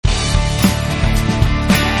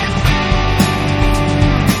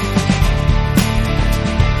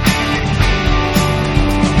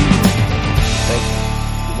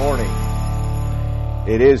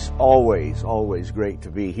It is always great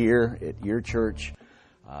to be here at your church.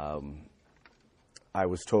 I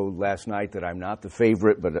was told last night that I'm not the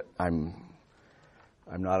favorite, but I'm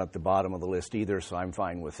not at the bottom of the list either, so I'm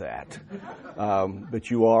fine with that.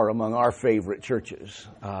 But you are among our favorite churches,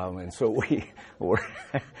 and so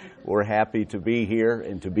we're happy to be here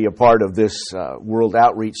and to be a part of this World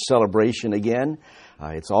Outreach celebration again.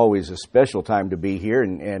 It's always a special time to be here,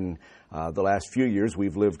 and the last few years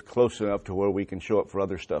we've lived close enough to where we can show up for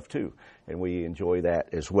other stuff too, and we enjoy that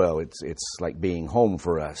as well. It's like being home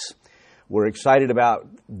for us. We're excited about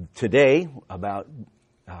today, about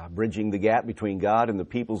bridging the gap between God and the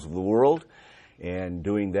peoples of the world, and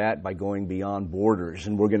doing that by going beyond borders.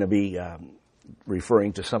 And we're going to be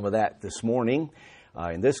referring to some of that this morning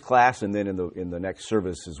in this class, and then in the next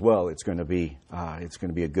service as well. It's going to be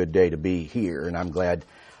a good day to be here, and I'm glad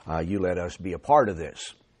you let us be a part of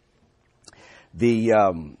this.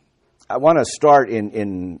 I want to start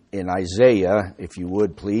in Isaiah, if you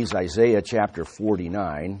would please, Isaiah chapter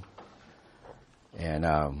 49. And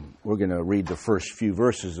we're going to read the first few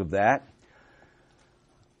verses of that.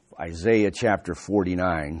 Isaiah chapter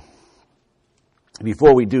 49.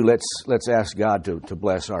 Before we do, let's ask God to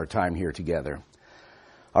bless our time here together.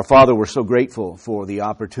 Our Father, we're so grateful for the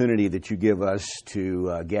opportunity that you give us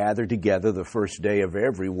to gather together the first day of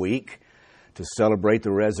every week to celebrate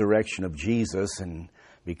the resurrection of Jesus. And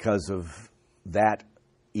because of that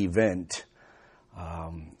event,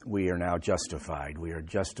 we are now justified. We are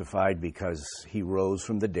justified because He rose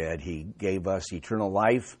from the dead. He gave us eternal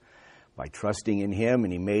life by trusting in Him,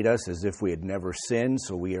 and He made us as if we had never sinned.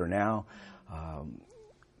 So we are now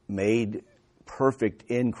made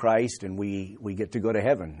perfect in Christ, and we get to go to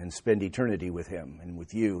heaven and spend eternity with Him and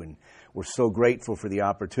with you. And we're so grateful for the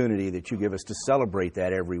opportunity that you give us to celebrate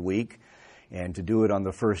that every week and to do it on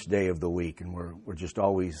the first day of the week. And we're just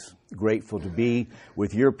always grateful to be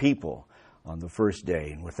with your people on the first day.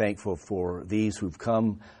 And we're thankful for these who've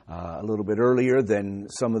come a little bit earlier than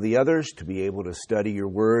some of the others to be able to study your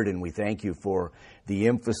word. And we thank you for the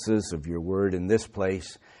emphasis of your word in this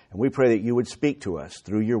place. And we pray that you would speak to us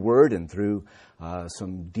through your word and through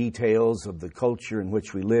some details of the culture in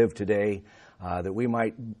which we live today, that we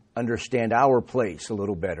might understand our place a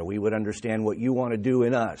little better. We would understand what you want to do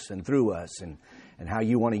in us and through us, and how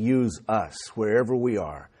you want to use us wherever we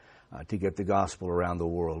are to get the gospel around the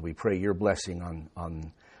world. We pray your blessing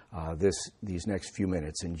on these next few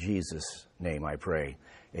minutes. In Jesus' name I pray.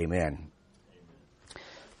 Amen.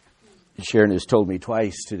 Sharon has told me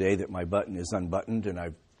twice today that my button is unbuttoned, and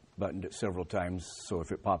I've buttoned it several times, so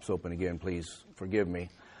if it pops open again, please forgive me.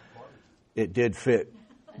 It did fit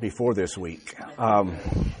before this week.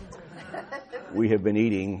 We have been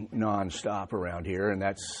eating nonstop around here, and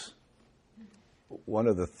that's one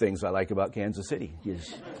of the things I like about Kansas City.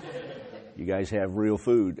 You guys have real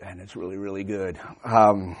food, and it's really, really good.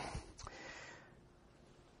 I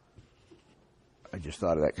just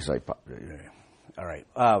thought of that because I popped it. All right.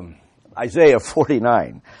 Isaiah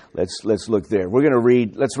 49. Let's look there.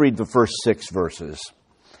 Let's read the first 6 verses.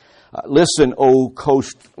 Listen, O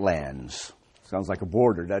coastlands. Sounds like a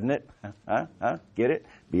border, doesn't it? Huh? Get it?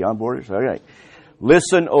 Beyond borders? All right.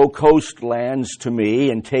 Listen, O coastlands, to me,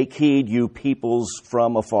 and take heed, you peoples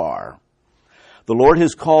from afar. The Lord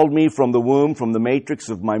has called me from the womb, from the matrix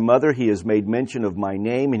of my mother. He has made mention of my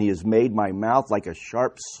name, and He has made my mouth like a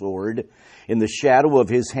sharp sword. In the shadow of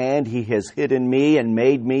His hand He has hidden me and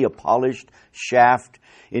made me a polished shaft.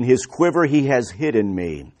 In His quiver He has hidden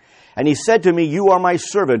me. And He said to me, you are my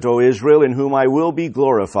servant, O Israel, in whom I will be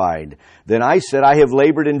glorified. Then I said, I have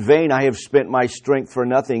labored in vain. I have spent my strength for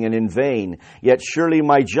nothing and in vain. Yet surely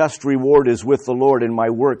my just reward is with the Lord, and my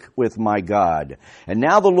work with my God. And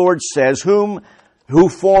now the Lord says, who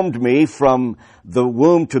formed me from the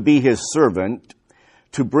womb to be His servant,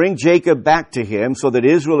 to bring Jacob back to Him, so that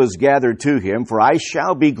Israel is gathered to Him. For I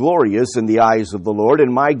shall be glorious in the eyes of the Lord,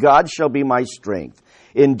 and my God shall be my strength.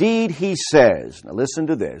 Indeed, He says, now listen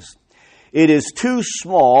to this, it is too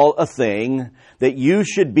small a thing that you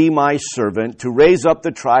should be my servant to raise up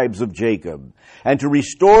the tribes of Jacob and to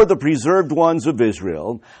restore the preserved ones of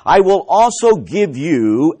Israel. I will also give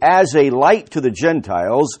you as a light to the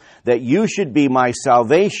Gentiles, that you should be my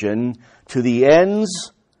salvation to the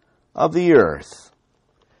ends of the earth.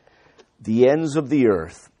 The ends of the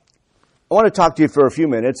earth. I want to talk to you for a few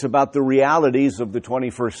minutes about the realities of the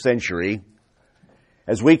 21st century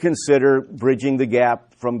as we consider bridging the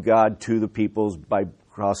gap from God to the peoples by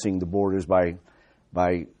crossing the borders, by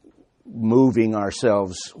moving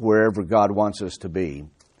ourselves wherever God wants us to be.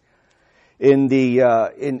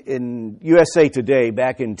 In USA Today,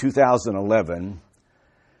 back in 2011,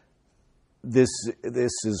 this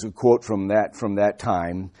is a quote from that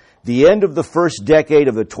time. The end of the first decade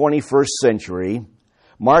of the 21st century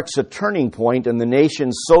marks a turning point in the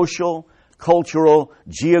nation's social, cultural,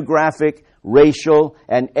 geographic, racial,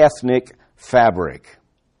 and ethnic fabric.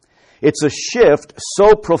 It's a shift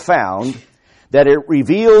so profound that it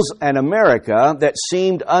reveals an America that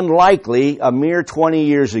seemed unlikely a mere 20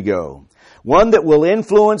 years ago. One that will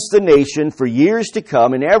influence the nation for years to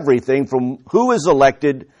come in everything from who is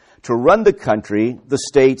elected to run the country, the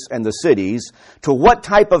states, and the cities, to what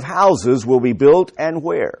type of houses will be built and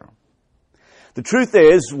where. The truth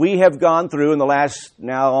is, we have gone through in the last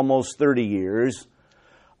now almost 30 years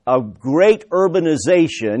a great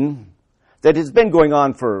urbanization that has been going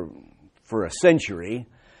on for a century,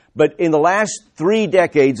 but in the last 3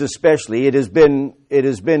 decades especially, it has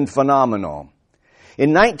been phenomenal.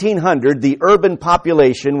 In 1900, the urban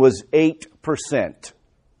population was 8%.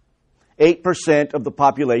 8% of the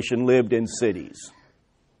population lived in cities.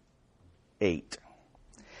 8.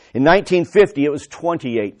 In 1950, it was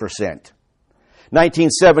 28%.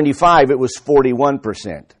 1975, it was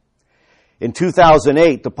 41%. In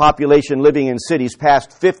 2008, the population living in cities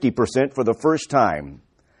passed 50% for the first time.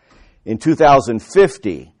 In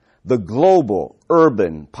 2050, the global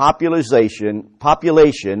urban population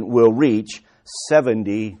will reach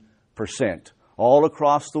 70%. All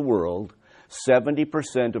across the world,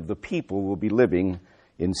 70% of the people will be living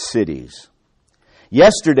in cities.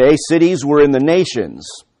 Yesterday, cities were in the nations.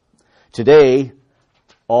 Today,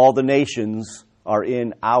 all the nations are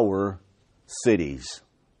in our cities.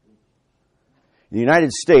 In the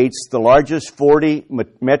United States, the largest 40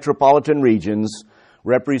 metropolitan regions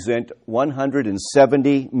represent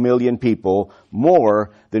 170 million people,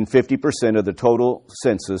 more than 50% of the total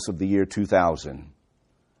census of the year 2000.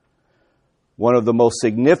 One of the most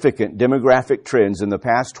significant demographic trends in the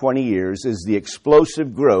past 20 years is the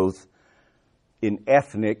explosive growth in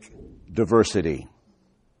ethnic diversity.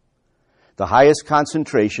 The highest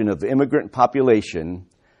concentration of the immigrant population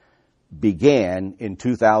began in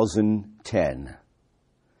 2010.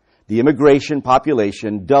 The immigration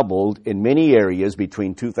population doubled in many areas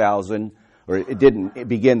between 2000, or it didn't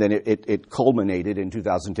begin then, it culminated in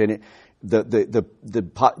 2010.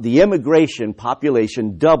 The immigration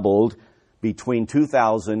population doubled between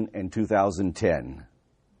 2000 and 2010.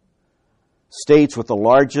 States with the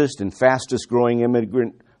largest and fastest growing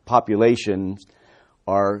immigrant populations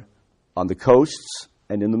are on the coasts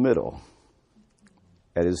and in the middle.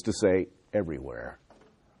 That is to say, everywhere.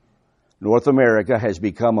 North America has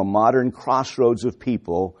become a modern crossroads of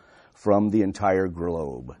people from the entire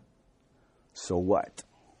globe. So what?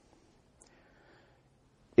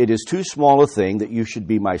 It is too small a thing that you should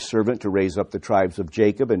be my servant to raise up the tribes of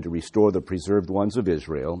Jacob and to restore the preserved ones of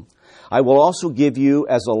Israel. I will also give you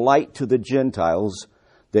as a light to the Gentiles,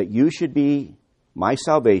 that you should be my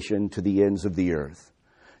salvation to the ends of the earth.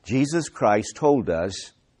 Jesus Christ told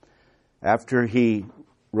us, after he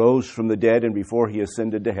rose from the dead and before he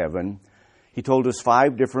ascended to heaven, he told us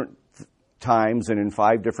 5 different times and in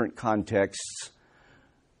 5 different contexts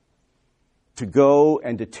to go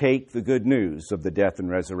and to take the good news of the death and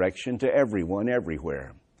resurrection to everyone,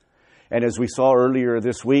 everywhere. And as we saw earlier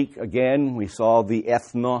this week, again, we saw the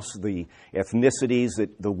ethnos, the ethnicities,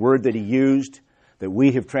 the word that he used, that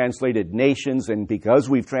we have translated nations, and because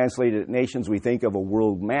we've translated nations, we think of a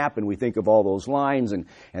world map, and we think of all those lines, and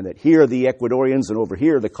that here are the Ecuadorians, and over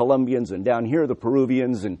here are the Colombians, and down here are the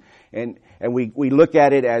Peruvians, and we look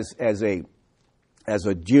at it as a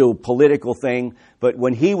geopolitical thing. But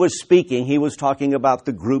when he was speaking, he was talking about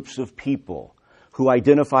the groups of people who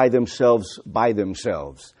identify themselves by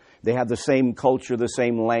themselves. They have the same culture, the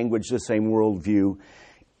same language, the same worldview.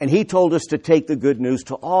 And he told us to take the good news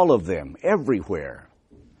to all of them, everywhere.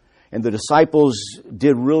 And the disciples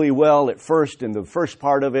did really well at first, in the first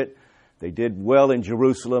part of it. They did well in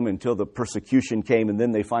Jerusalem until the persecution came, and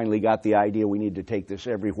then they finally got the idea we need to take this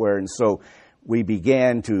everywhere. And so we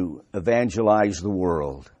began to evangelize the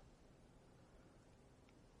world.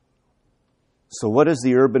 So what does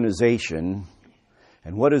the urbanization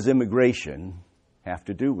and what does immigration have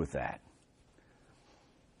to do with that?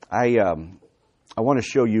 I want to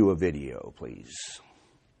show you a video, please.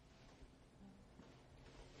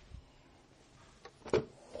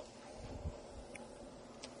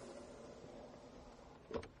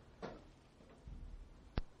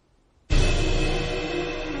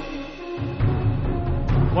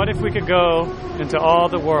 What if we could go into all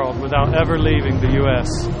the world without ever leaving the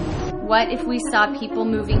U.S.? What if we saw people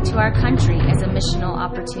moving to our country as a missional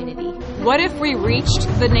opportunity? What if we reached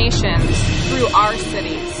the nations through our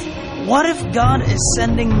cities? What if God is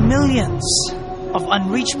sending millions of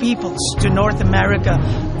unreached peoples to North America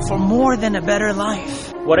for more than a better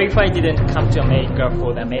life? What if I didn't come to America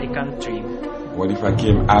for the American dream? What if I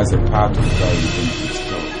came as a part of God's redemptive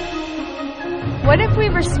story? What if we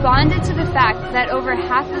responded to the fact that over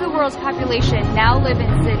half of the world's population now live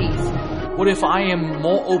in cities? What if I am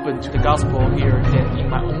more open to the gospel here than in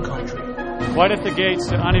my own country? What if the gates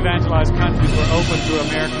to unevangelized countries were open to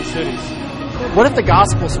American cities? What if the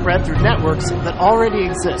gospel spread through networks that already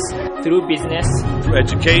exist? Through business, through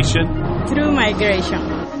education, through migration.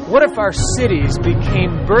 What if our cities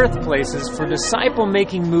became birthplaces for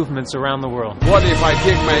disciple-making movements around the world? What if I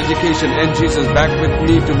take my education and Jesus back with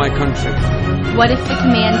me to my country? What if the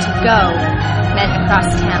command to go meant across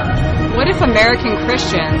town? What if American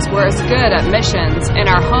Christians were as good at missions in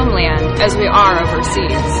our homeland as we are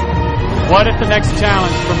overseas? What if the next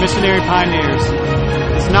challenge for missionary pioneers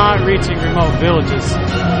is not reaching remote villages,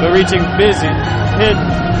 but reaching busy, hidden,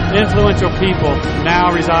 influential people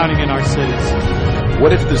now residing in our cities?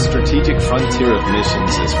 What if the strategic frontier of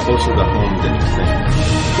missions is closer to home than you think?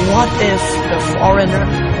 What if the foreigner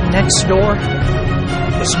next door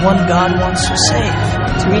is one God wants to save?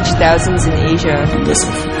 To reach thousands in Asia,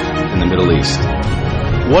 in the Middle East.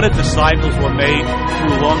 What if disciples were made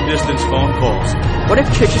through long-distance phone calls? What if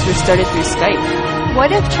churches were started through Skype?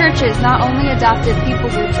 What if churches not only adopted people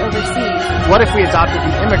groups overseas? What if we adopted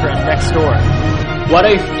the immigrant next door? What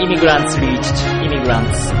if immigrants reached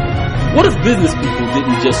immigrants? What if business people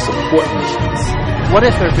didn't just support missions? What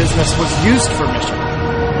if their business was used for mission?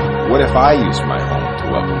 What if I used my home to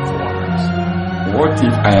welcome foreigners? What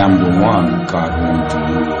if I am the one God wants to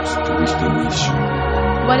use to reach the nation?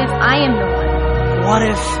 What if I am the one? What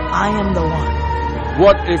if I am the one?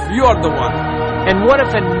 What if you are the one? And what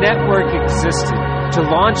if a network existed to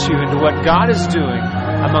launch you into what God is doing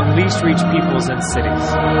among least reached peoples and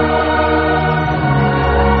cities?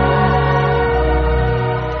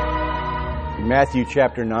 Matthew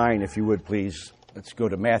chapter 9, if you would please. Let's go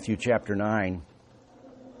to Matthew chapter 9.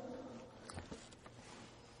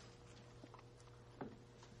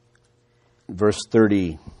 Verse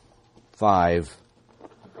 35.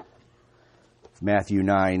 Matthew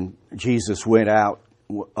 9. Jesus went out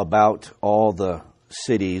about all the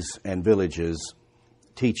cities and villages,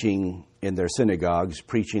 teaching in their synagogues,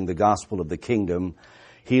 preaching the gospel of the kingdom,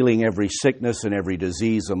 healing every sickness and every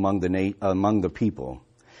disease among the people.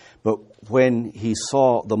 But when he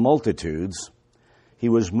saw the multitudes, he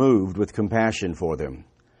was moved with compassion for them,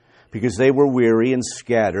 because they were weary and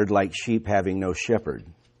scattered like sheep having no shepherd.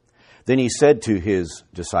 Then he said to his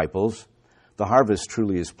disciples, "The harvest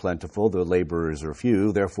truly is plentiful, the laborers are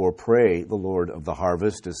few. Therefore pray the Lord of the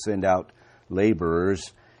harvest to send out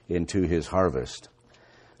laborers into his harvest."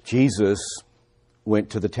 Jesus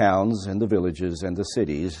went to the towns and the villages and the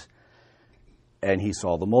cities, and he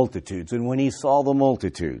saw the multitudes. And when he saw the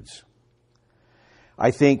multitudes, I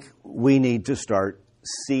think we need to start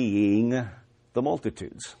seeing the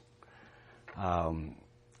multitudes.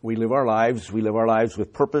 We live our lives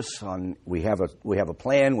with purpose. We have a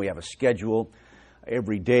plan. We have a schedule.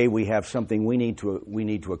 Every day we have something we need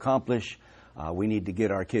to accomplish. We need to get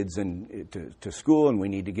our kids to school, and we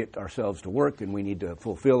need to get ourselves to work, and we need to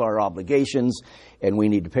fulfill our obligations, and we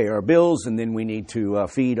need to pay our bills, and then we need to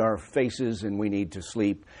feed our faces, and we need to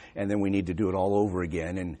sleep, and then we need to do it all over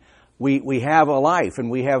again. And we have a life, and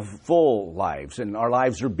we have full lives, and our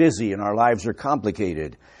lives are busy, and our lives are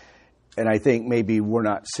complicated. And I think maybe we're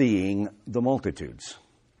not seeing the multitudes.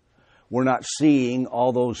 We're not seeing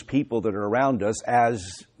all those people that are around us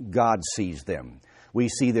as God sees them. We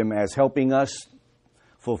see them as helping us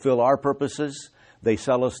fulfill our purposes. They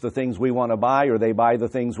sell us the things we want to buy, or they buy the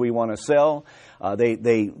things we want to sell.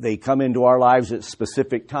 They come into our lives at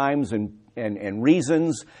specific times and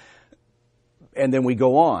reasons, and then we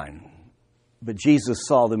go on. But Jesus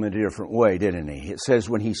saw them in a different way, didn't he? It says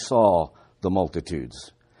when he saw the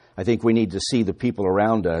multitudes. I think we need to see the people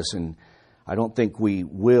around us, and I don't think we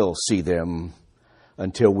will see them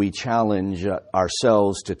until we challenge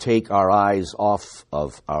ourselves to take our eyes off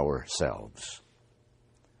of ourselves.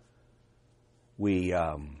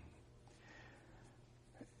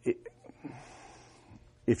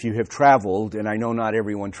 If you have traveled, and I know not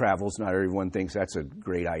everyone travels, not everyone thinks that's a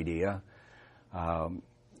great idea,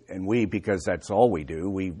 and because that's all we do,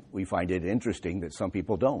 we find it interesting that some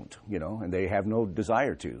people don't, and they have no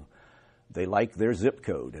desire to. They like their zip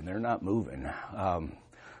code, and they're not moving.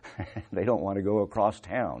 They don't want to go across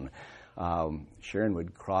town. Sharon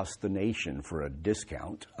would cross the nation for a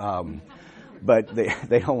discount, but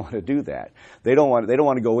they don't want to do that. They don't want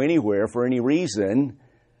to go anywhere for any reason.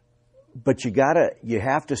 But you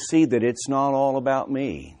have to see that it's not all about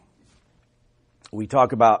me. We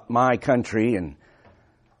talk about my country, and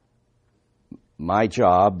my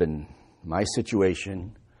job and my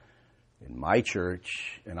situation in my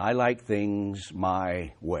church, and I like things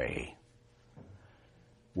my way.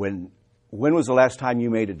 When was the last time you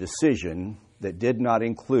made a decision that did not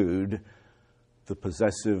include the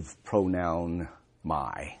possessive pronoun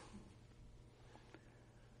my?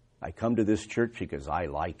 I come to this church because I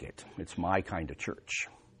like it. It's my kind of church.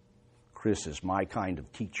 Chris is my kind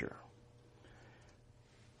of teacher.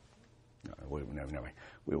 No,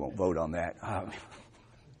 we won't vote on that.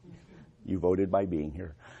 You voted by being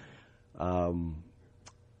here.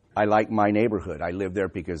 I like my neighborhood. I live there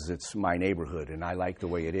because it's my neighborhood, and I like the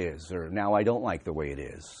way it is. Or now I don't like the way it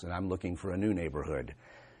is, and I'm looking for a new neighborhood.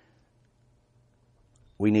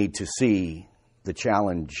 We need to see the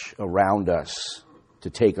challenge around us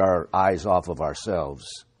to take our eyes off of ourselves.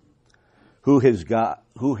 Who has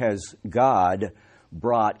God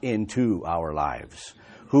brought into our lives?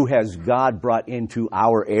 Who has God brought into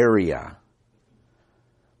our area?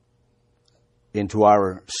 Into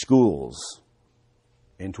our schools,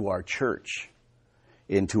 into our church,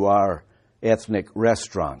 into our ethnic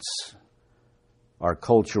restaurants, our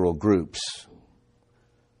cultural groups,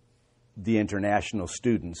 the international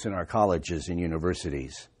students in our colleges and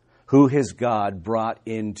universities. Who has God brought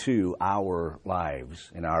into our lives,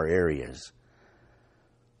 in our areas?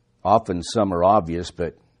 Often some are obvious,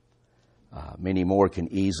 but many more can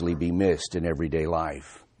easily be missed in everyday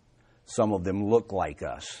life. Some of them look like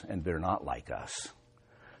us, and they're not like us.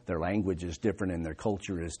 Their language is different, and their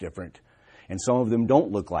culture is different. And some of them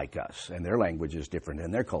don't look like us, and their language is different,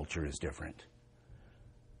 and their culture is different.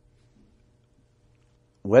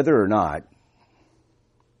 Whether or not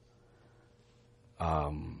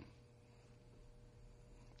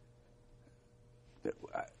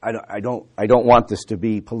I don't want this to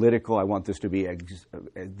be political. I want this to be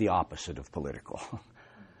the opposite of political.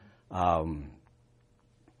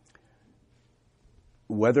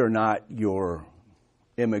 Whether or not your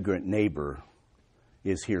immigrant neighbor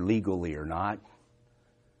is here legally or not,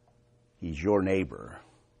 he's your neighbor,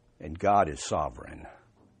 and God is sovereign.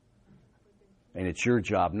 And it's your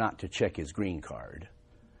job not to check his green card.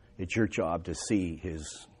 It's your job to see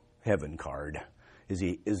his heaven card. Is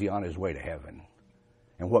he on his way to heaven?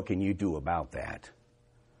 And what can you do about that?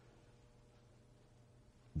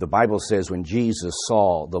 The Bible says when Jesus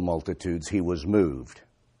saw the multitudes, he was moved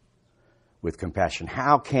with compassion.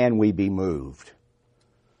 How can we be moved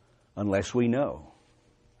unless we know?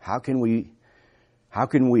 How can we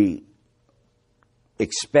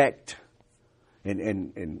expect?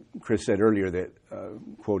 And Chris said earlier that,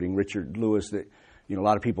 quoting Richard Lewis, that a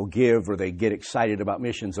lot of people give or they get excited about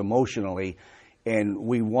missions emotionally, and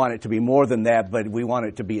we want it to be more than that, but we want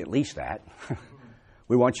it to be at least that.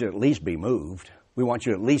 We want you to at least be moved. We want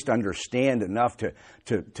you to at least understand enough to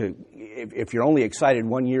if you're only excited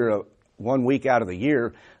 1 week out of the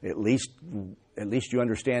year, at least you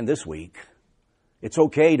understand this week. It's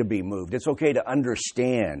okay to be moved. It's okay to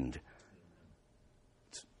understand.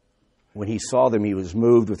 When he saw them, he was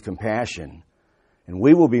moved with compassion. And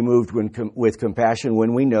we will be moved with compassion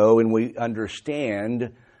when we know and we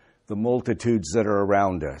understand the multitudes that are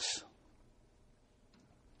around us.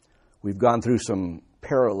 We've gone through some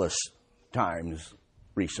perilous times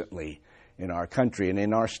recently in our country and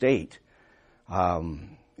in our state,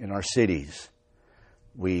 in our cities.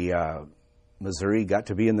 Missouri got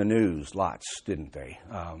to be in the news lots, didn't they?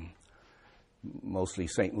 Mostly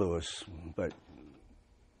St. Louis, but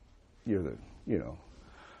you're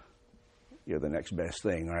the next best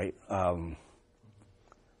thing, right?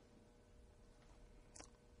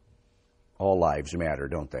 All lives matter,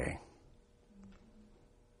 don't they?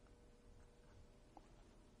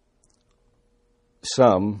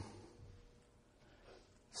 Some,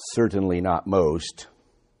 certainly not most,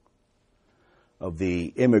 of the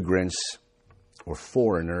immigrants or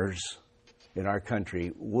foreigners in our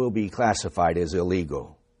country will be classified as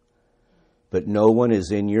illegal. But no one is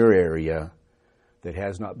in your area that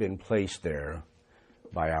has not been placed there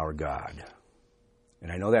by our God.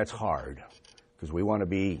 And I know that's hard because we want to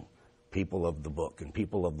be people of the book and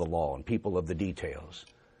people of the law and people of the details.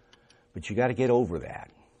 But you got to get over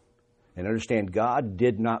that and understand God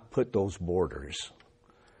did not put those borders.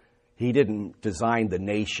 He didn't design the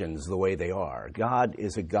nations the way they are. God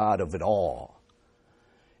is a God of it all.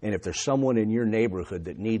 And if there's someone in your neighborhood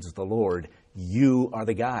that needs the Lord, you are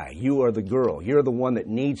the guy. You are the girl. You're the one that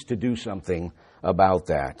needs to do something about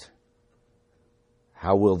that.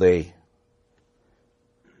 How will they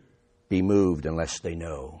be moved unless they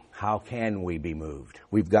know? How can we be moved?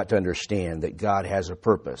 We've got to understand that God has a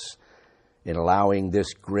purpose in allowing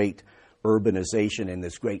this great urbanization and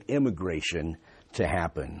this great immigration to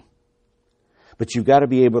happen. But you've got to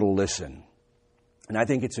be able to listen. And I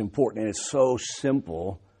think it's important, and it's so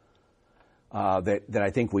simple that I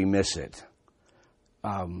think we miss it.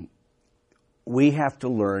 We have to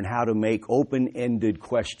learn how to make open-ended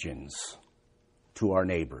questions to our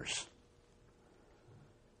neighbors.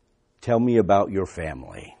 Tell me about your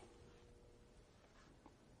family.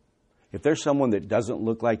 If there's someone that doesn't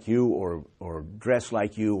look like you or dress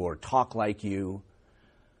like you or talk like you,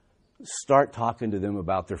 start talking to them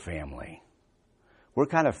about their family. We're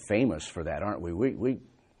kind of famous for that, aren't we?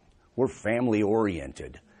 We're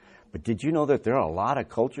family-oriented. But did you know that there are a lot of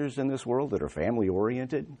cultures in this world that are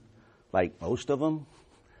family-oriented? Like most of them?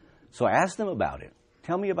 So ask them about it.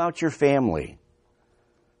 Tell me about your family.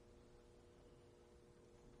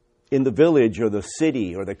 In the village or the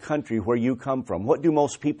city or the country where you come from, what do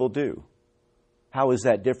most people do? How is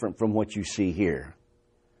that different from what you see here?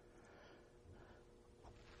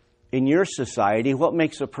 In your society, what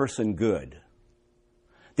makes a person good?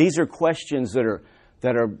 These are questions that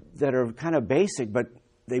are kind of basic, but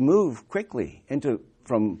they move quickly into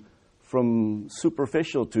from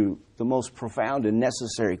superficial to the most profound and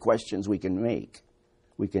necessary questions we can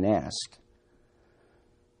ask.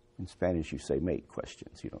 In Spanish, you say make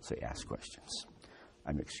questions. You don't say ask questions.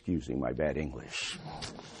 I'm excusing my bad English.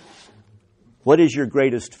 What is your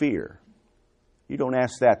greatest fear? You don't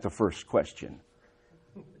ask that the first question.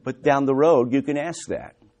 But down the road, you can ask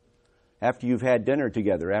that. After you've had dinner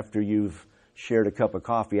together, after you've shared a cup of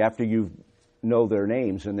coffee, after you know their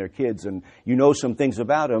names and their kids, and you know some things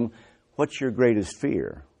about them, what's your greatest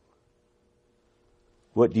fear?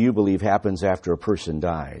 What do you believe happens after a person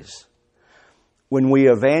dies? When we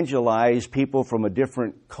evangelize people from a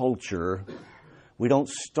different culture, we don't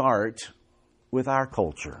start with our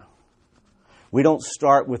culture. We don't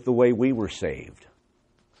start with the way we were saved.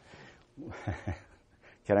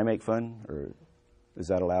 Can I make fun? Or is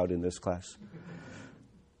that allowed in this class?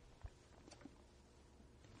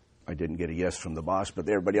 I didn't get a yes from the boss, but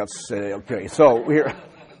everybody else said okay. So here.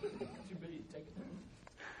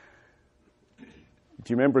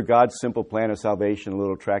 Do you remember God's Simple Plan of Salvation, a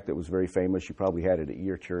little tract that was very famous? You probably had it at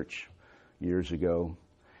your church years ago.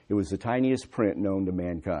 It was the tiniest print known to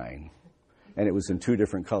mankind, and it was in 2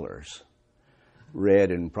 different colors, red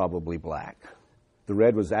and probably black. The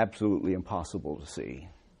red was absolutely impossible to see.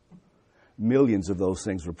 Millions of those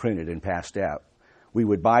things were printed and passed out. We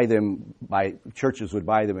would buy them, churches would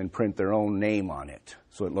buy them and print their own name on it,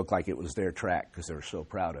 so it looked like it was their tract because they were so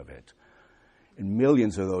proud of it. And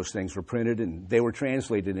millions of those things were printed, and they were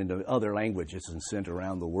translated into other languages and sent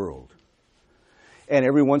around the world. And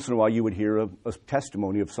every once in a while, you would hear a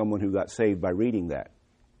testimony of someone who got saved by reading that.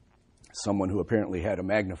 Someone who apparently had a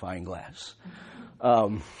magnifying glass.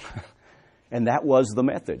 And that was the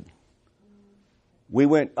method. We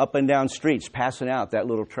went up and down streets passing out that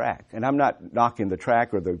little tract. And I'm not knocking the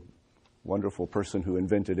tract or the wonderful person who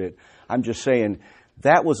invented it. I'm just saying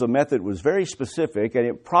that was a method that was very specific, and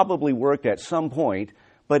it probably worked at some point,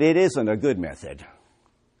 but it isn't a good method.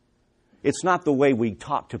 It's not the way we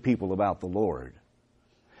talk to people about the Lord.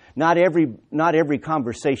 Not every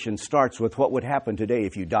conversation starts with what would happen today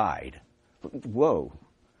if you died. Whoa.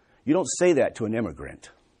 You don't say that to an immigrant.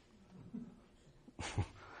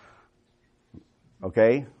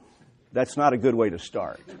 Okay? That's not a good way to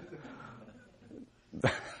start.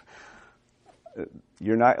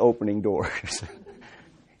 You're not opening doors.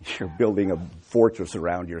 You're building a fortress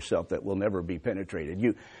around yourself that will never be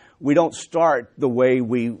penetrated. We don't start the way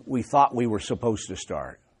we thought we were supposed to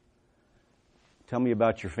start. Tell me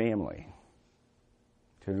about your family.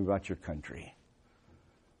 Tell me about your country.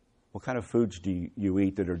 What kind of foods do you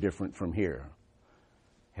eat that are different from here?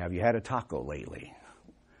 Have you had a taco lately?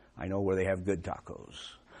 I know where they have good tacos.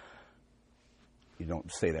 You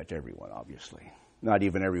don't say that to everyone, obviously. Not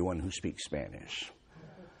even everyone who speaks Spanish.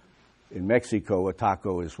 In Mexico, a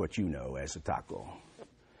taco is what you know as a taco.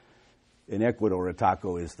 In Ecuador, a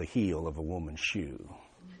taco is the heel of a woman's shoe.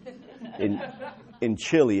 In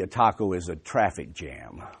Chile, a taco is a traffic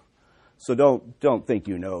jam. So don't think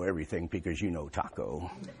you know everything because you know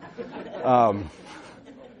taco.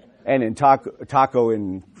 And in taco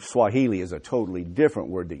in Swahili is a totally different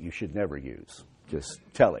word that you should never use. Just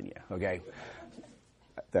telling you, okay?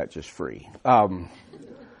 That's just free.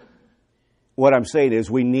 What I'm saying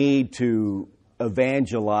is we need to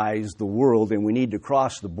evangelize the world and we need to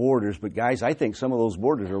cross the borders. But guys, I think some of those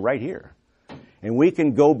borders are right here. And we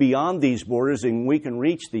can go beyond these borders and we can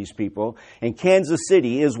reach these people. And Kansas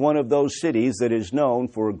City is one of those cities that is known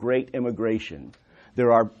for great immigration.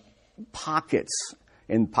 There are pockets,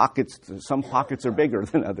 and some pockets are bigger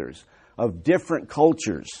than others, of different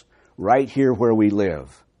cultures right here where we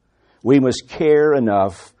live. We must care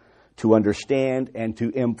enough to understand and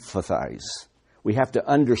to empathize We have to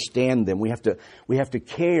understand them. We have to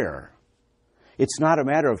care. It's not a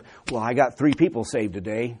matter of, well, I got 3 people saved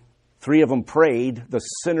today. 3 of them prayed the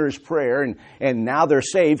sinner's prayer, and now they're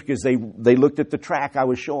saved because they looked at the track I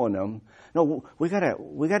was showing them. No, we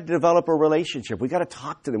gotta develop a relationship. We gotta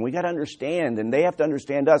talk to them. We gotta understand, and they have to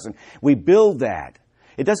understand us. And we build that.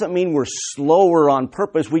 It doesn't mean we're slower on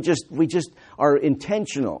purpose. We just are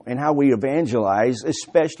intentional in how we evangelize,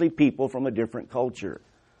 especially people from a different culture.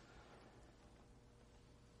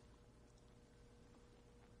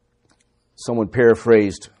 Someone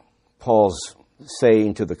paraphrased Paul's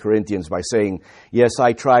saying to the Corinthians by saying, yes,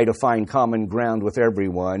 I try to find common ground with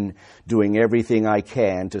everyone, doing everything I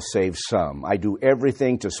can to save some. I do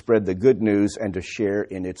everything to spread the good news and to share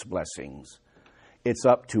in its blessings. It's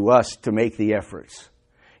up to us to make the efforts.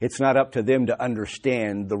 It's not up to them to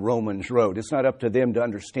understand the Romans road. It's not up to them to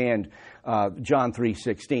understand John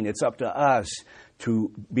 3:16. It's up to us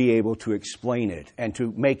to be able to explain it and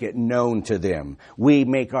to make it known to them. We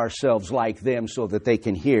make ourselves like them so that they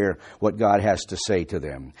can hear what God has to say to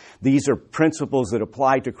them. These are principles that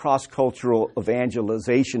apply to cross-cultural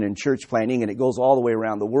evangelization and church planting, and it goes all the way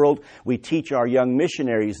around the world. We teach our young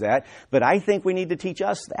missionaries that, but I think we need to teach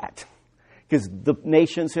us that, because the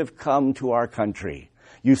nations have come to our country.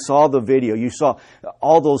 You saw the video. You saw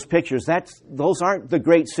all those pictures. Those aren't the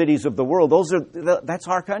great cities of the world. That's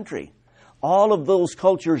our country. All of those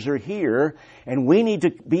cultures are here, and we need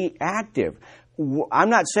to be active. I'm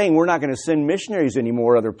not saying we're not going to send missionaries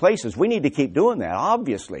anymore other places. We need to keep doing that,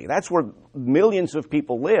 obviously. That's where millions of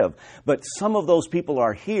people live. But some of those people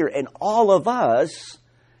are here, and all of us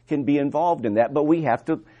can be involved in that. But we have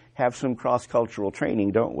to have some cross-cultural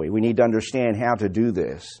training, don't we? We need to understand how to do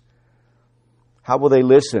this. How will they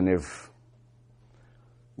listen if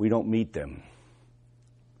we don't meet them?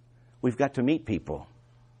 We've got to meet people.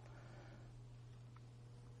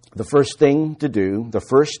 The first thing to do, the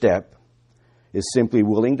first step, is simply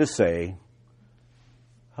willing to say,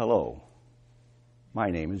 hello, my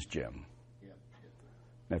name is Jim.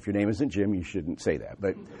 Now, if your name isn't Jim, you shouldn't say that,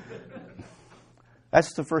 but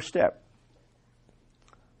that's the first step.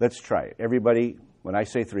 Let's try it. Everybody, when I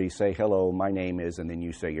say 3, say, hello, my name is, and then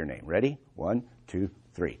you say your name. Ready? 1, 2,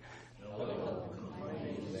 3. Hello, my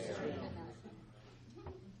name is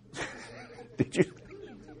Jim. Did you?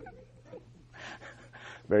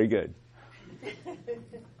 Very good.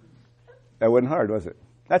 That wasn't hard, was it?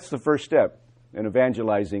 That's the first step in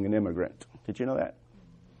evangelizing an immigrant. Did you know that?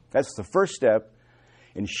 That's the first step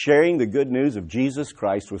in sharing the good news of Jesus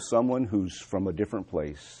Christ with someone who's from a different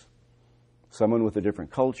place. Someone with a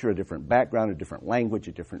different culture, a different background, a different language,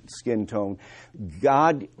 a different skin tone.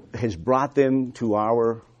 God has brought them to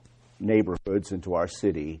our neighborhoods and to our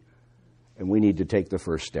city, and we need to take the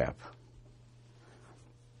first step.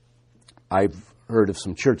 I've heard of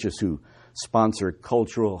some churches who sponsor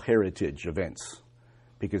cultural heritage events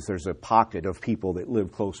because there's a pocket of people that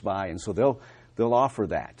live close by, and so they'll offer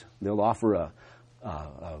that. They'll offer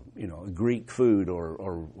a Greek food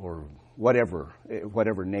or whatever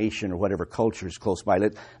nation or whatever culture is close by.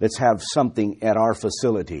 Let's have something at our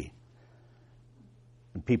facility.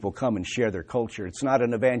 And people come and share their culture. It's not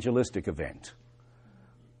an evangelistic event.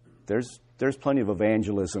 There's plenty of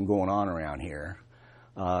evangelism going on around here.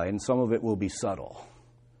 And some of it will be subtle.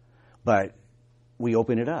 But we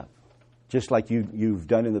open it up. Just like you've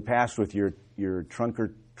done in the past with your trunk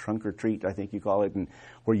or treat, I think you call it, and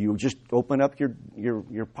where you just open up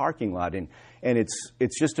your parking lot, and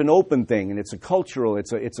it's just an open thing, and it's a cultural,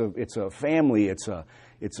 it's a family, it's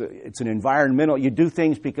an environmental. You do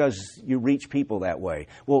things because you reach people that way.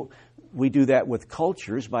 Well, we do that with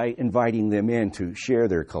cultures by inviting them in to share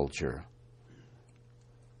their culture.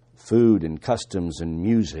 Food and customs and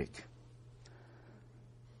music.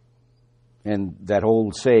 And that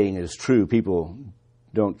old saying is true. People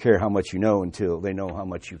don't care how much you know until they know how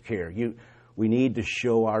much you care. We need to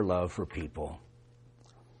show our love for people.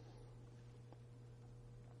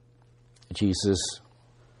 Jesus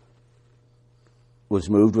was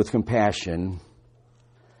moved with compassion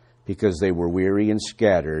because they were weary and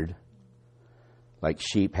scattered, like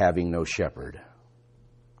sheep having no shepherd.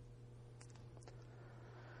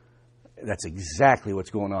 That's exactly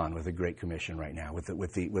what's going on with the Great Commission right now, with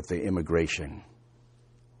the immigration.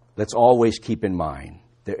 Let's always keep in mind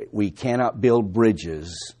that we cannot build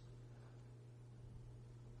bridges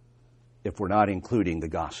if we're not including the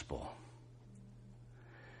gospel.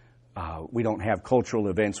 We don't have cultural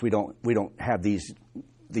events. We don't have these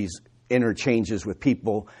interchanges with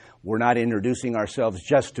people. We're not introducing ourselves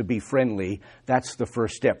just to be friendly. That's the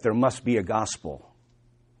first step. There must be a gospel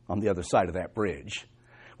on the other side of that bridge.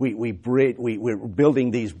 We're building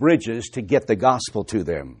these bridges to get the gospel to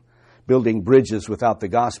them, Building bridges without the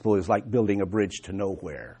gospel is like building a bridge to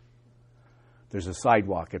nowhere. There's a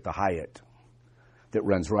sidewalk at the Hyatt that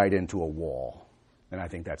runs right into a wall, and I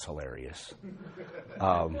think that's hilarious.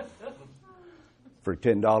 For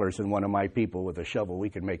 $10 and one of my people with a shovel, we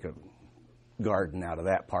could make a garden out of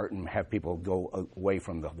that part and have people go away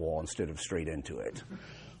from the wall instead of straight into it.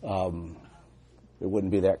 It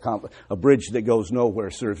wouldn't be that complicated. A bridge that goes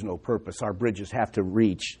nowhere serves no purpose. Our bridges have to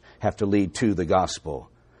lead to the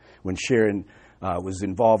gospel. When Sharon was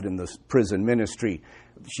involved in the prison ministry,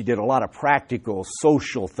 she did a lot of practical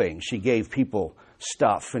social things. She gave people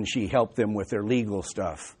stuff and she helped them with their legal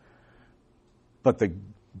stuff. But the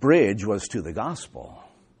bridge was to the gospel.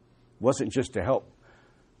 It wasn't just to help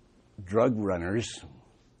drug runners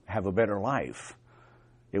have a better life.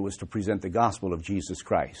 It was to present the gospel of Jesus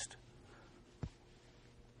Christ.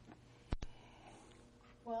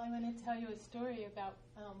 Well, I'm going to tell you a story about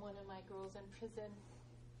one of my girls in prison.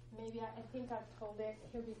 Maybe I think I've told it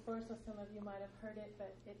here before, so some of you might have heard it,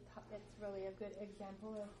 but it's really a good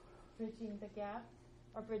example of bridging the gap,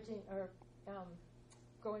 or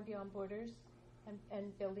going beyond borders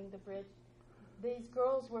and building the bridge. These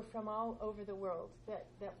girls were from all over the world that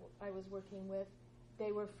I was working with.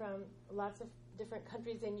 They were from lots of different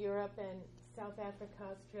countries in Europe and South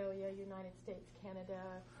Africa, Australia, United States, Canada,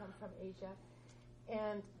 some from Asia.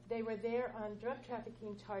 And they were there on drug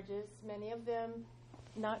trafficking charges, many of them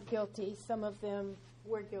not guilty. Some of them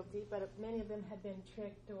were guilty, but many of them had been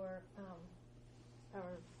tricked or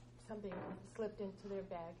something slipped into their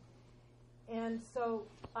bag. And so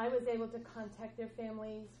I was able to contact their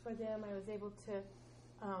families for them. I was able to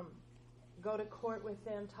go to court with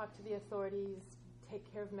them, talk to the authorities, take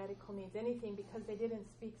care of medical needs, anything, because they didn't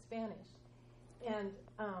speak Spanish. And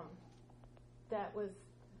that was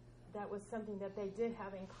something that they did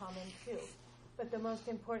have in common too. But the most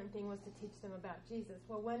important thing was to teach them about Jesus.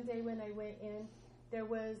 Well, one day when I went in, there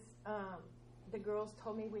was, the girls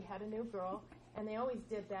told me we had a new girl, and they always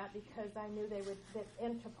did that because I knew that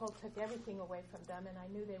Interpol took everything away from them, and I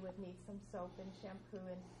knew they would need some soap and shampoo,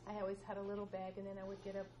 and I always had a little bag, and then I would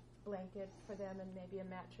get a blanket for them and maybe a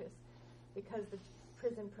mattress because the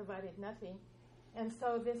prison provided nothing. And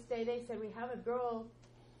so this day they said, we have a girl,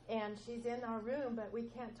 and she's in our room, but we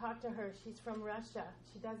can't talk to her. She's from Russia.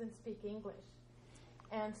 She doesn't speak English.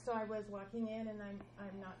 And so I was walking in, and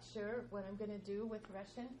I'm not sure what I'm going to do with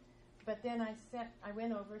Russian. But then I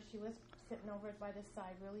went over. She was sitting over by the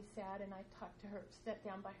side, really sad, and I talked to her, sat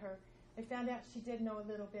down by her. I found out she did know a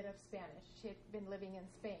little bit of Spanish. She had been living in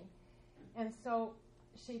Spain. And so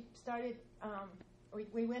she started,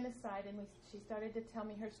 we went aside, and she started to tell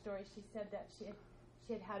me her story. She said that she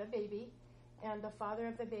had a baby, and the father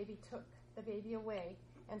of the baby took the baby away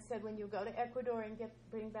and said, when you go to Ecuador and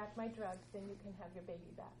bring back my drugs, then you can have your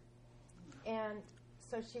baby back. And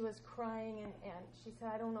so she was crying, and she said,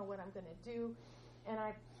 I don't know what I'm going to do. And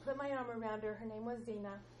I put my arm around her. Her name was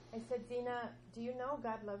Zina. I said, Zina, do you know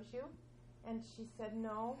God loves you? And she said,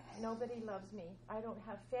 no, nobody loves me. I don't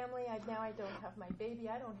have family. Now I don't have my baby.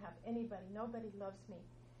 I don't have anybody. Nobody loves me.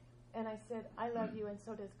 And I said, I love you, and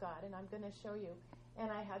so does God, and I'm going to show you. And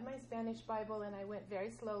I had my Spanish Bible, and I went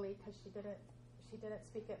very slowly because she didn't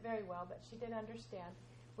speak it very well, but she did understand.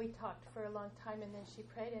 We talked for a long time, and then she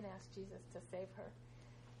prayed and asked Jesus to save her.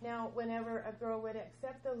 Now, whenever a girl would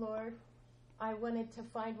accept the Lord, I wanted to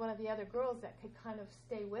find one of the other girls that could kind of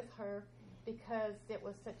stay with her because it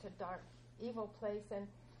was such a dark, evil place, and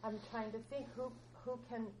I'm trying to think who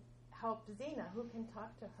can help Zina, who can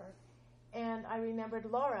talk to her. And I remembered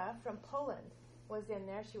Laura from Poland was in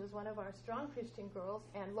there. She was one of our strong Christian girls,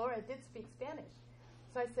 and Laura did speak Spanish.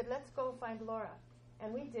 So I said, let's go find Laura.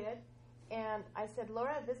 And we did. And I said,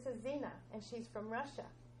 Laura, this is Zina, and she's from Russia.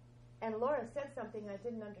 And Laura said something I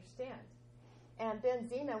didn't understand. And then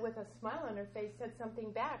Zina, with a smile on her face, said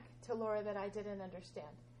something back to Laura that I didn't understand.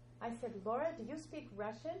 I said, Laura, do you speak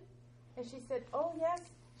Russian? And she said, oh, yes.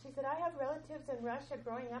 She said, I have relatives in Russia.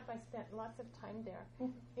 Growing up, I spent lots of time there.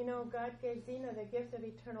 You know, God gave Zina the gift of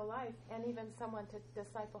eternal life and even someone to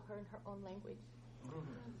disciple her in her own language.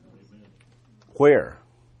 Where?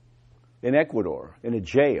 In Ecuador, in a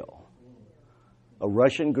jail. A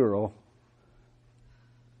Russian girl,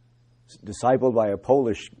 discipled by a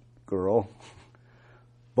Polish girl,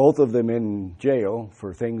 both of them in jail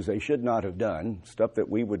for things they should not have done, stuff that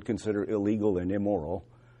we would consider illegal and immoral.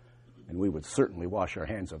 And we would certainly wash our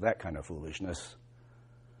hands of that kind of foolishness.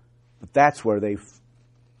 But that's where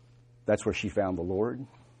she found the Lord.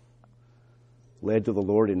 Led to the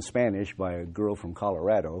Lord in Spanish by a girl from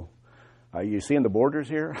Colorado. You seeing the borders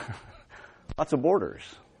here? Lots of borders.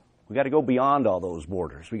 We got to go beyond all those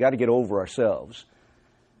borders. We got to get over ourselves.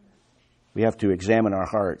 We have to examine our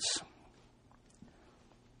hearts.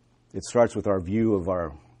 It starts with our view of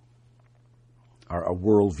our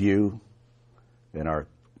worldview and our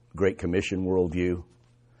Great Commission worldview.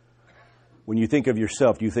 When you think of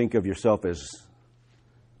yourself, do you think of yourself as,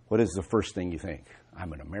 what is the first thing you think?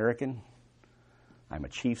 I'm an American. I'm a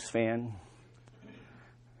Chiefs fan.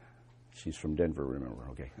 She's from Denver, remember?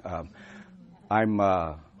 Okay. I'm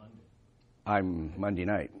Monday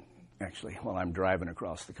night, actually, while I'm driving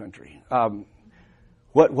across the country.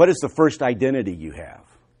 What is the first identity you have?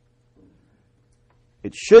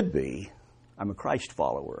 It should be, I'm a Christ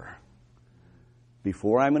follower.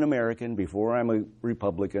 Before I'm an American, before I'm a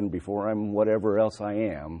Republican, before I'm whatever else I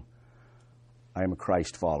am a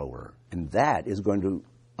Christ follower. And that is going to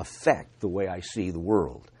affect the way I see the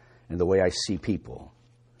world and the way I see people.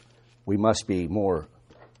 We must be more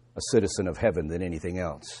a citizen of heaven than anything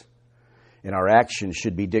else. And our actions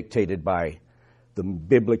should be dictated by the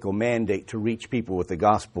biblical mandate to reach people with the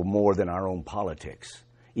gospel more than our own politics,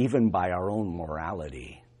 even by our own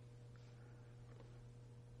morality.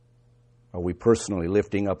 Are we personally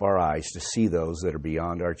lifting up our eyes to see those that are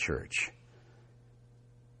beyond our church?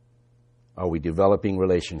 Are we developing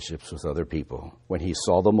relationships with other people? When he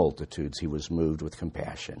saw the multitudes, he was moved with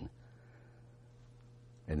compassion.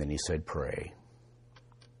 And then he said, pray.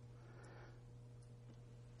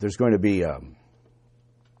 There's going to be,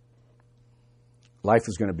 life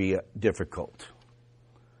is going to be difficult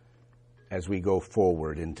as we go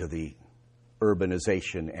forward into the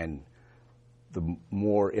urbanization and the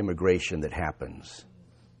more immigration that happens.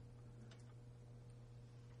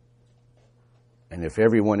 And if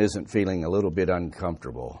everyone isn't feeling a little bit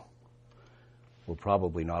uncomfortable, we're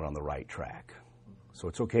probably not on the right track. So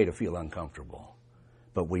it's okay to feel uncomfortable.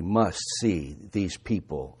 But we must see these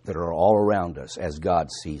people that are all around us as God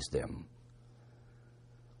sees them.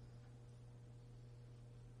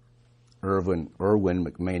 Erwin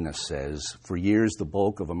McManus says, for years the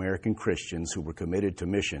bulk of American Christians who were committed to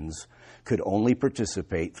missions could only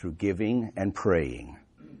participate through giving and praying.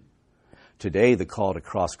 Today, the call to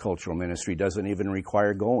cross-cultural ministry doesn't even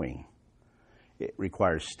require going. It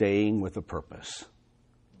requires staying with a purpose.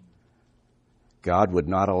 God would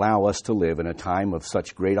not allow us to live in a time of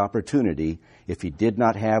such great opportunity if he did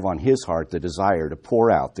not have on his heart the desire to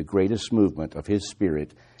pour out the greatest movement of his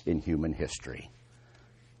Spirit in human history.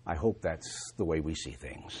 I hope that's the way we see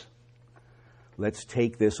things. Let's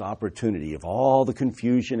take this opportunity of all the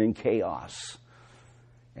confusion and chaos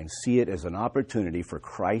and see it as an opportunity for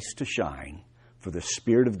Christ to shine, for the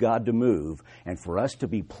Spirit of God to move, and for us to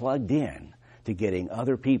be plugged in to getting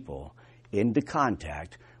other people into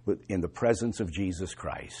contact in the presence of Jesus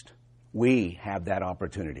Christ. We have that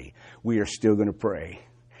opportunity. We are still going to pray,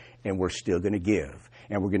 and we're still going to give,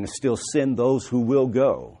 and we're going to still send those who will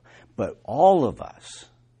go. But all of us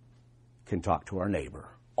can talk to our neighbor.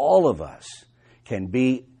 All of us can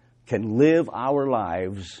live our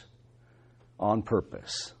lives on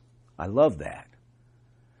purpose. I love that.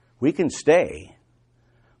 We can stay,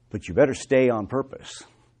 but you better stay on purpose.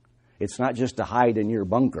 It's not just to hide in your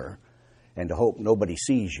bunker and to hope nobody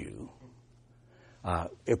sees you.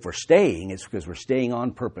 If we're staying, it's because we're staying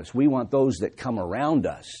on purpose. We want those that come around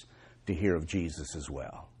us to hear of Jesus as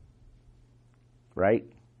well. Right?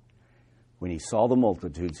 When he saw the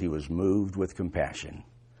multitudes, he was moved with compassion.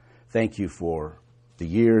 Thank you for the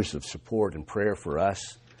years of support and prayer for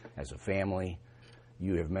us as a family.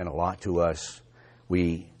 You have meant a lot to us.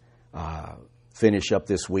 We finish up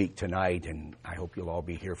this week tonight, and I hope you'll all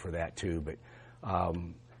be here for that too. But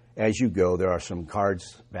as you go, there are some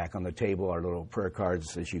cards back on the table, our little prayer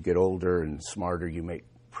cards. As you get older and smarter, you make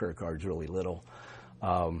prayer cards really little.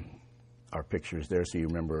 Our picture's there so you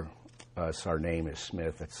remember us. Our name is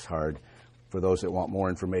Smith. It's hard. For those that want more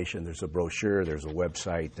information, there's a brochure, there's a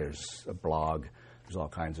website, there's a blog, there's all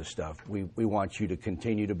kinds of stuff. We want you to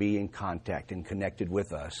continue to be in contact and connected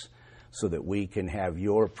with us so that we can have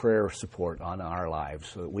your prayer support on our lives,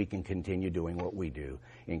 so that we can continue doing what we do,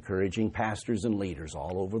 encouraging pastors and leaders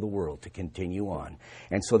all over the world to continue on,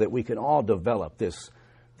 and so that we can all develop this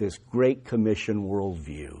Great Commission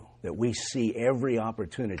worldview, that we see every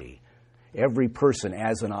opportunity, every person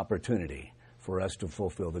as an opportunity for us to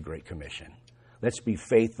fulfill the Great Commission. Let's be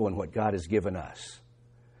faithful in what God has given us.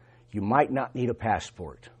 You might not need a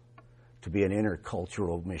passport to be an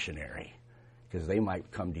intercultural missionary, because they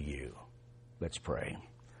might come to you. Let's pray.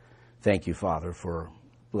 Thank you, Father, for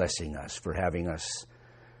blessing us, for having us,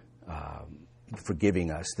 for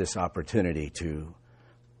giving us this opportunity to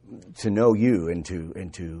know you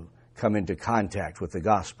and to come into contact with the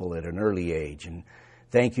gospel at an early age. And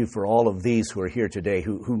thank you for all of these who are here today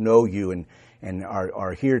who know you and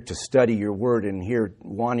are here to study your word and here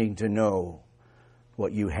wanting to know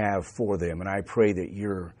what you have for them. And I pray that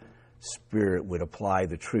your Spirit would apply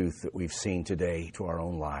the truth that we've seen today to our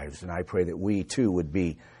own lives. And I pray that we too would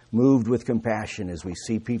be moved with compassion as we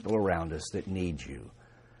see people around us that need you.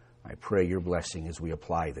 I pray your blessing as we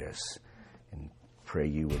apply this, and pray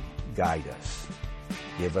you would guide us.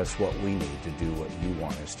 Give us what we need to do what you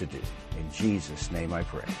want us to do. In Jesus' name I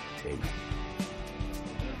pray. Amen.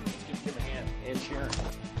 Let's give Kim a hand. And Sharon.